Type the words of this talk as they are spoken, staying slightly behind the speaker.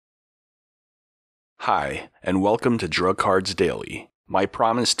Hi, and welcome to Drug Cards Daily. My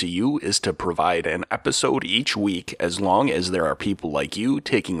promise to you is to provide an episode each week as long as there are people like you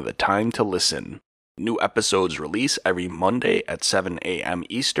taking the time to listen. New episodes release every Monday at 7 a.m.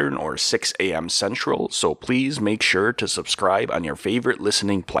 Eastern or 6 a.m. Central, so please make sure to subscribe on your favorite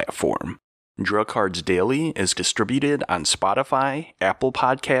listening platform. Drug Cards Daily is distributed on Spotify, Apple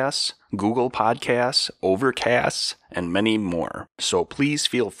Podcasts, Google Podcasts, Overcast, and many more, so please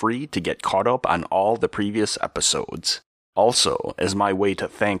feel free to get caught up on all the previous episodes. Also, as my way to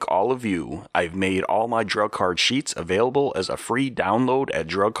thank all of you, I've made all my drug card sheets available as a free download at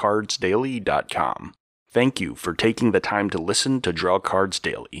drugcardsdaily.com. Thank you for taking the time to listen to Drug Cards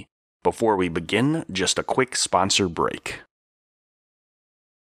Daily. Before we begin, just a quick sponsor break.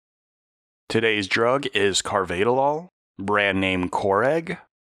 Today's drug is carvedilol, brand name Coreg.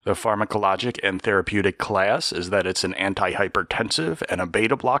 The pharmacologic and therapeutic class is that it's an antihypertensive and a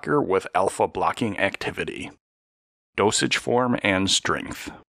beta blocker with alpha blocking activity. Dosage form and strength.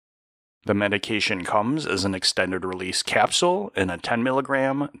 The medication comes as an extended release capsule in a 10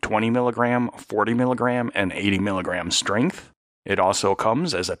 mg, 20 mg, 40 mg, and 80 mg strength. It also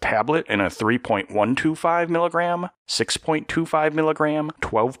comes as a tablet in a 3.125 mg, 6.25 mg,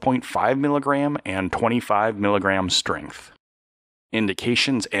 12.5 mg, and 25 mg strength.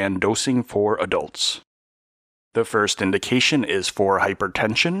 Indications and dosing for adults. The first indication is for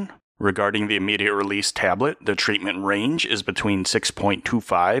hypertension. Regarding the immediate release tablet, the treatment range is between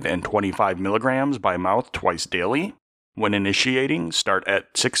 6.25 and 25 mg by mouth twice daily. When initiating, start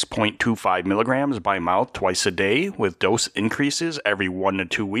at 6.25 mg by mouth twice a day, with dose increases every 1 to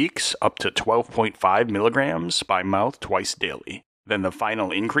 2 weeks, up to 12.5 mg by mouth twice daily. Then the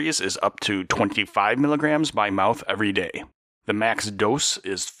final increase is up to 25 mg by mouth every day. The max dose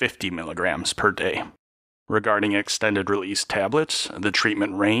is 50 mg per day. Regarding extended release tablets, the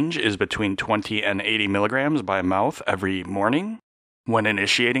treatment range is between 20 and 80 mg by mouth every morning. When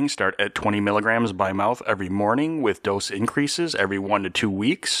initiating, start at 20 mg by mouth every morning, with dose increases every 1 to 2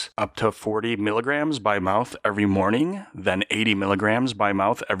 weeks, up to 40 mg by mouth every morning, then 80 mg by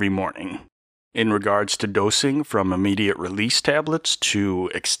mouth every morning. In regards to dosing from immediate release tablets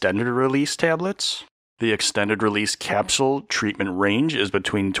to extended release tablets, the extended release capsule treatment range is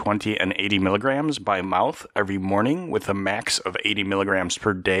between 20 and 80 mg by mouth every morning, with a max of 80 mg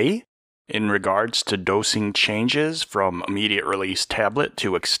per day. In regards to dosing changes from immediate release tablet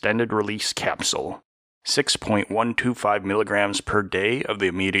to extended release capsule, 6.125 mg per day of the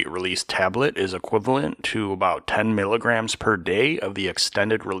immediate release tablet is equivalent to about 10 mg per day of the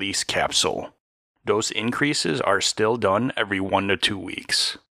extended release capsule. Dose increases are still done every 1 to 2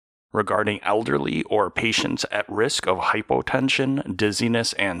 weeks. Regarding elderly or patients at risk of hypotension,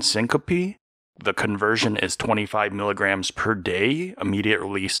 dizziness, and syncope, the conversion is 25 mg per day immediate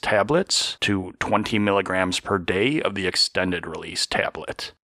release tablets to 20 mg per day of the extended release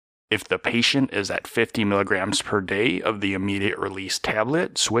tablet. If the patient is at 50 mg per day of the immediate release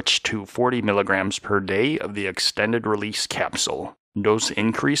tablet, switch to 40 mg per day of the extended release capsule. Dose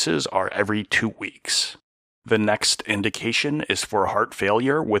increases are every 2 weeks. The next indication is for heart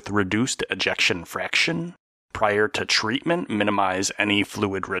failure with reduced ejection fraction. Prior to treatment, minimize any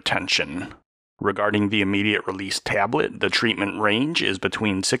fluid retention. Regarding the immediate release tablet, the treatment range is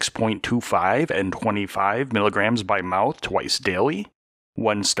between 6.25 and 25 mg by mouth twice daily.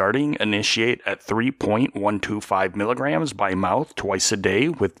 When starting, initiate at 3.125 mg by mouth twice a day,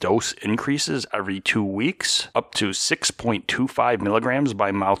 with dose increases every 2 weeks, up to 6.25 mg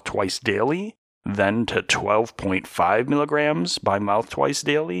by mouth twice daily, then to 12.5 mg by mouth twice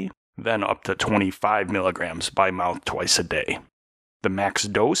daily, then up to 25 mg by mouth twice a day. The max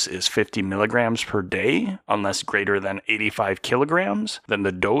dose is 50 mg per day. Unless greater than 85 kilograms, then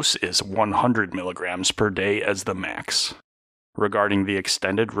the dose is 100 mg per day as the max. Regarding the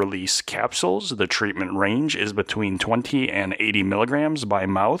extended release capsules, the treatment range is between 20 and 80 mg by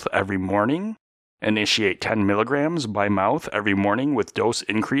mouth every morning. Initiate 10 mg by mouth every morning, with dose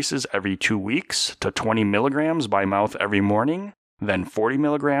increases every 2 weeks to 20 mg by mouth every morning, then 40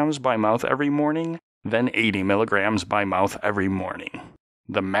 mg by mouth every morning, then 80 mg by mouth every morning.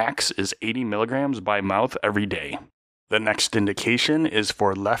 The max is 80 mg by mouth every day. The next indication is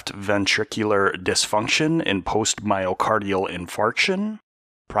for left ventricular dysfunction in post-myocardial infarction.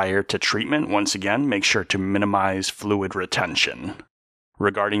 Prior to treatment, once again, make sure to minimize fluid retention.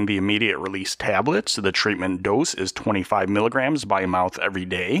 Regarding the immediate release tablets, the treatment dose is 25 mg by mouth every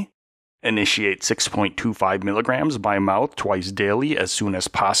day. Initiate 6.25 mg by mouth twice daily as soon as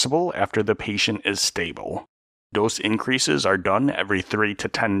possible after the patient is stable. Dose increases are done every 3 to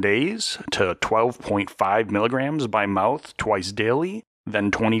 10 days to 12.5 mg by mouth twice daily,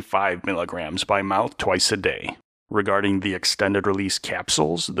 then 25 milligrams by mouth twice a day. Regarding the extended release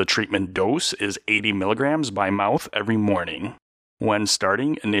capsules, the treatment dose is 80 milligrams by mouth every morning. When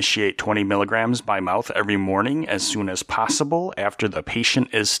starting, initiate 20 milligrams by mouth every morning as soon as possible after the patient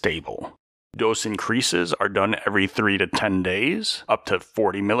is stable. Dose increases are done every 3 to 10 days, up to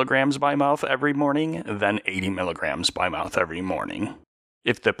 40 milligrams by mouth every morning, then 80 milligrams by mouth every morning.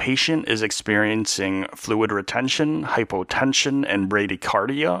 If the patient is experiencing fluid retention, hypotension, and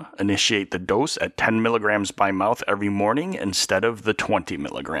bradycardia, initiate the dose at 10 milligrams by mouth every morning instead of the 20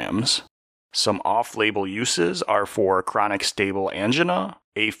 milligrams. Some off-label uses are for chronic stable angina,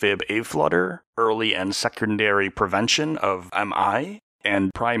 AFib aflutter, early and secondary prevention of MI,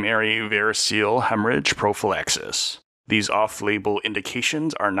 and primary variceal hemorrhage prophylaxis. These off-label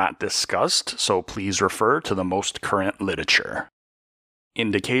indications are not discussed, so please refer to the most current literature.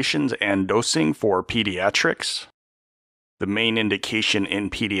 Indications and dosing for pediatrics. The main indication in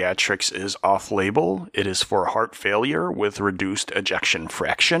pediatrics is off-label. It is for heart failure with reduced ejection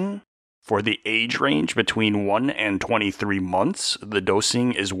fraction. For the age range between 1 and 23 months, the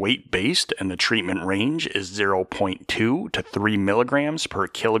dosing is weight-based and the treatment range is 0.2 to 3 milligrams per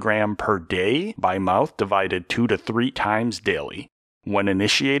kilogram per day by mouth divided 2 to 3 times daily. When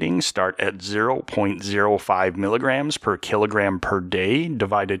initiating, start at 0.05 milligrams per kilogram per day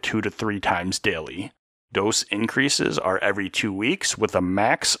divided 2 to 3 times daily. Dose increases are every 2 weeks with a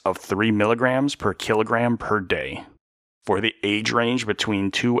max of 3 milligrams per kilogram per day. For the age range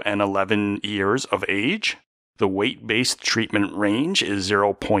between 2 and 11 years of age, the weight-based treatment range is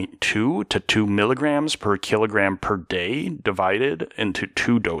 0.2 to 2 milligrams per kilogram per day divided into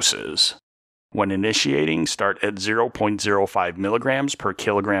 2 doses. When initiating, start at 0.05 milligrams per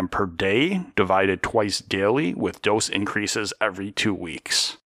kilogram per day, divided twice daily with dose increases every 2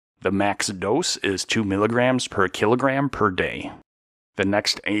 weeks. The max dose is 2 milligrams per kilogram per day. The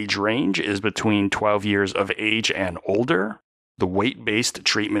next age range is between 12 years of age and older. The weight-based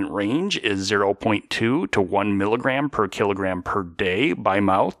treatment range is 0.2 to 1 milligram per kilogram per day by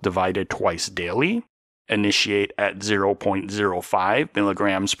mouth divided twice daily. Initiate at 0.05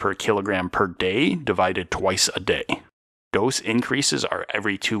 milligrams per kilogram per day, divided twice a day. Dose increases are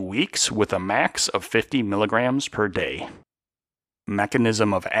every 2 weeks with a max of 50 milligrams per day.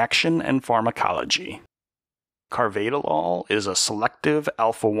 Mechanism of action and pharmacology. Carvedilol is a selective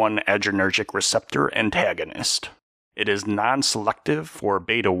alpha-1 adrenergic receptor antagonist. It is non-selective for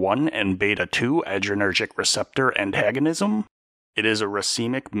beta-1 and beta-2 adrenergic receptor antagonism. It is a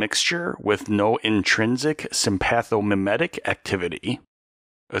racemic mixture with no intrinsic sympathomimetic activity.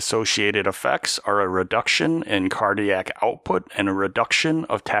 Associated effects are a reduction in cardiac output and a reduction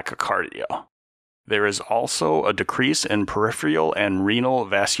of tachycardia. There is also a decrease in peripheral and renal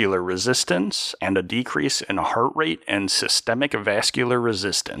vascular resistance and a decrease in heart rate and systemic vascular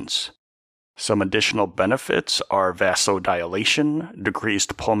resistance. Some additional benefits are vasodilation,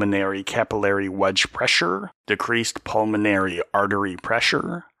 decreased pulmonary capillary wedge pressure, decreased pulmonary artery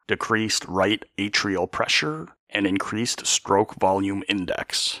pressure, decreased right atrial pressure, and increased stroke volume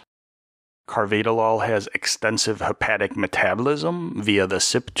index. Carvedilol has extensive hepatic metabolism via the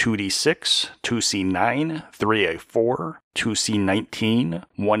CYP2D6, 2C9, 3A4, 2C19,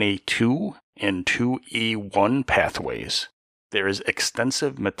 1A2, and 2E1 pathways. There is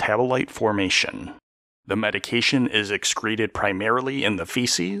extensive metabolite formation. The medication is excreted primarily in the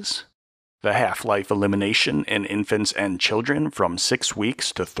feces. The half-life elimination in infants and children from 6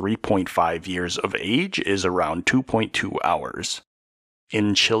 weeks to 3.5 years of age is around 2.2 hours.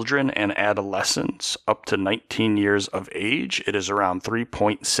 In children and adolescents up to 19 years of age, it is around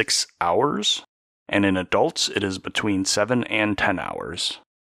 3.6 hours, and in adults, it is between 7 and 10 hours.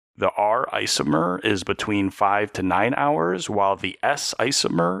 The R isomer is between 5 to 9 hours, while the S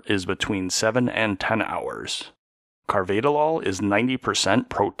isomer is between 7 and 10 hours. Carvedilol is 90%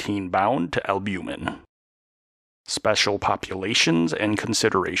 protein-bound to albumin. Special populations and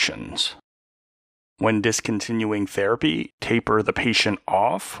considerations. When discontinuing therapy, taper the patient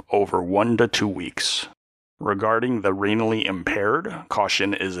off over 1 to 2 weeks. Regarding the renally impaired,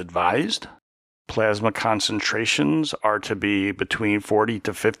 caution is advised. Plasma concentrations are to be between 40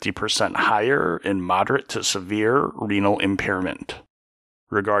 to 50% higher in moderate to severe renal impairment.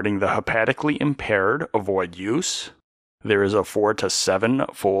 Regarding the hepatically impaired, avoid use. There is a 4 to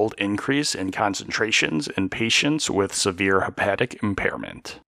 7-fold increase in concentrations in patients with severe hepatic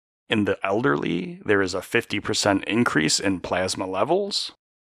impairment. In the elderly, there is a 50% increase in plasma levels.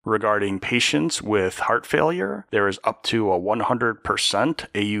 Regarding patients with heart failure, there is up to a 100%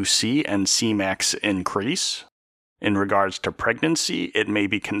 AUC and Cmax increase. In regards to pregnancy, it may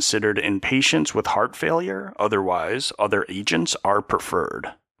be considered in patients with heart failure, otherwise, other agents are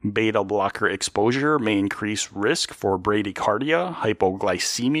preferred. Beta blocker exposure may increase risk for bradycardia,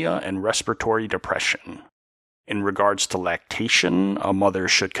 hypoglycemia, and respiratory depression. In regards to lactation, a mother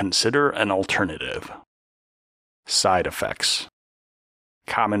should consider an alternative. Side effects.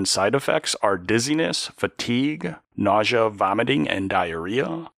 Common side effects are dizziness, fatigue, nausea, vomiting, and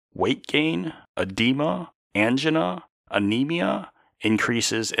diarrhea, weight gain, edema, angina, anemia,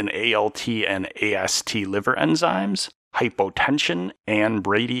 increases in ALT and AST liver enzymes, hypotension, and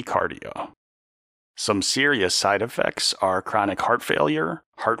bradycardia. Some serious side effects are chronic heart failure,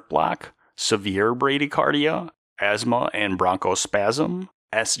 heart block, severe bradycardia, asthma and bronchospasm,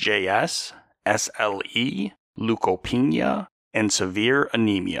 SJS, SLE, leukopenia, and severe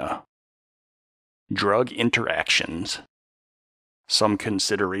anemia. Drug interactions. Some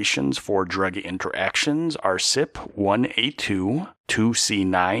considerations for drug interactions are CYP1A2,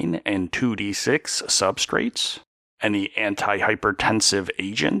 2C9, and 2D6 substrates, any antihypertensive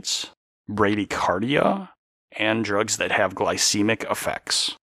agents, bradycardia, and drugs that have glycemic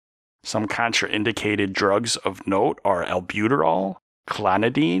effects. Some contraindicated drugs of note are albuterol,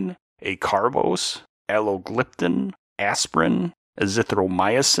 clonidine, acarbose, alogliptin, aspirin,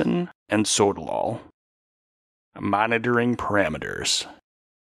 azithromycin, and sotalol. Monitoring parameters.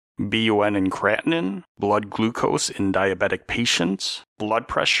 BUN and creatinine, blood glucose in diabetic patients, blood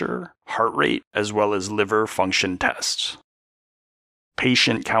pressure, heart rate, as well as liver function tests.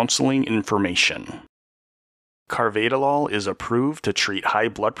 Patient counseling information. Carvedilol is approved to treat high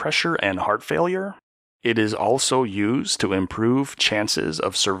blood pressure and heart failure. It is also used to improve chances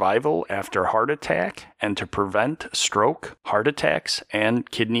of survival after heart attack and to prevent stroke, heart attacks, and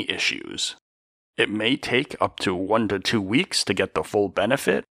kidney issues. It may take up to 1 to 2 weeks to get the full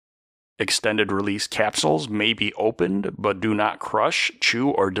benefit. Extended release capsules may be opened but do not crush, chew,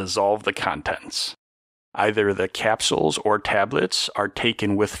 or dissolve the contents. Either the capsules or tablets are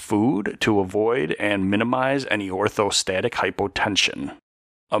taken with food to avoid and minimize any orthostatic hypotension.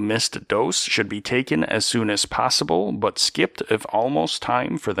 A missed dose should be taken as soon as possible, but skipped if almost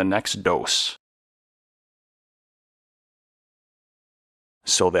time for the next dose.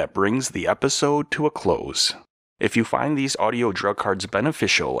 So that brings the episode to a close. If you find these audio drug cards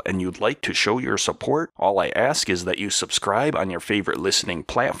beneficial and you'd like to show your support, all I ask is that you subscribe on your favorite listening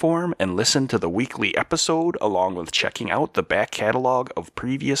platform and listen to the weekly episode along with checking out the back catalog of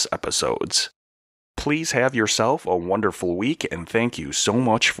previous episodes. Please have yourself a wonderful week and thank you so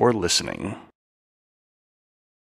much for listening.